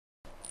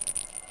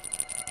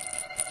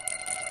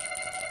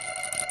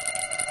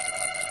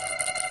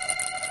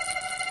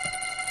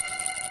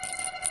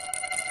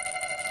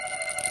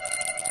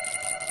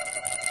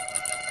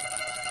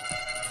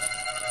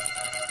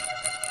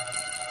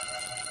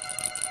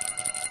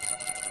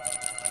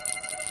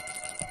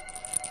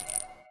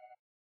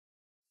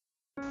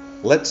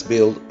Let's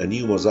build a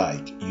new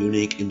mosaic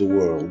unique in the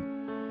world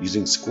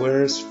using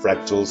squares,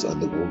 fractals, and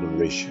the golden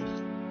ratio.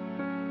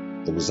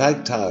 The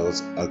mosaic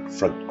tiles are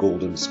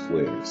Fractgolden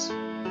squares.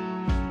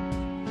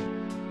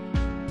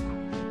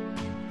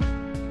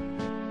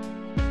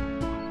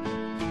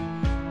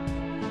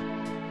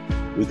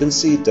 We can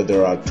see that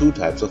there are two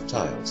types of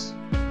tiles.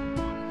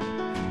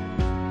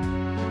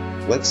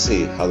 Let's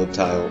see how the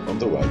tile on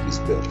the right is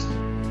built.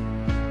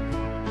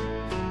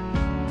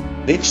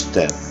 In each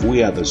step,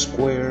 we add a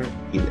square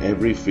in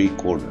every free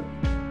corner.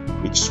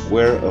 Each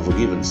square of a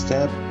given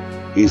step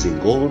is in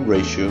golden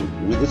ratio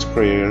with the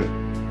square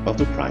of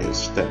the prior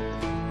step.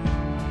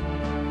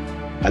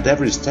 At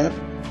every step,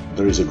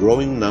 there is a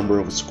growing number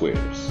of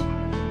squares.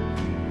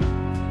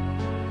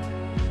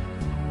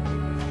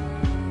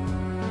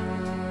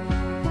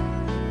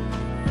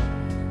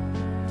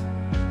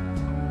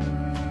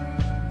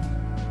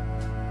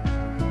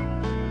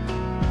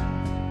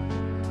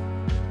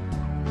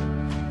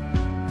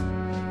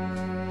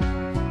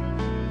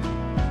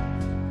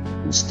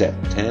 In step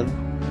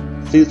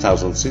 10,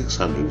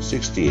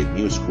 3,668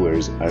 new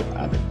squares are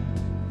added.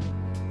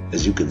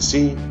 As you can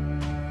see,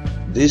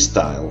 this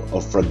tile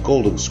of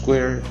Fractgolden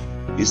square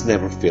is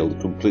never filled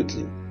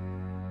completely.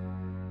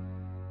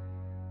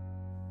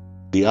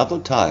 The other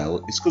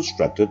tile is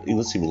constructed in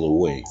a similar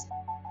way.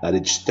 At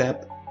each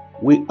step,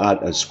 we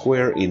add a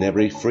square in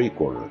every free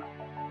corner.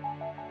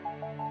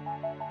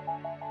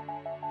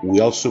 We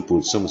also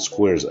put some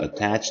squares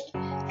attached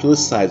to the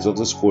sides of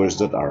the squares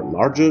that are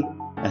larger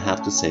and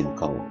have the same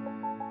color.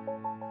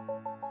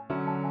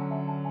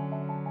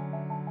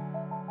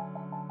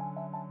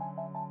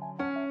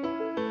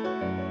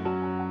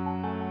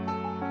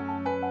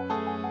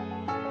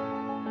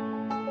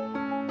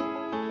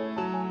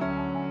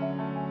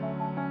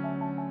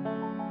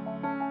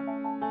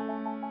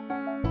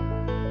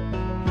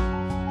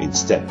 In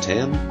step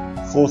 10,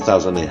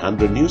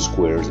 4,800 new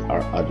squares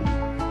are added.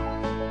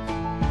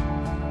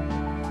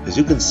 As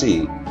you can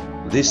see,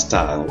 this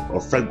tile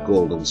of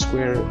Fractgolden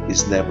square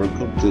is never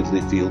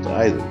completely filled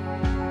either,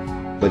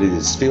 but it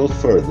is filled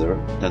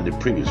further than the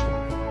previous one.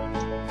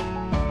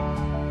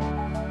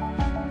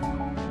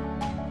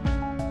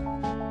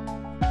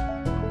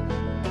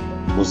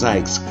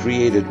 Mosaics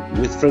created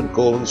with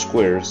Fractgolden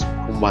squares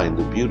combine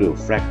the beauty of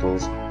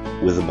fractals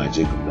with the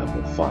magic of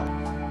number 5.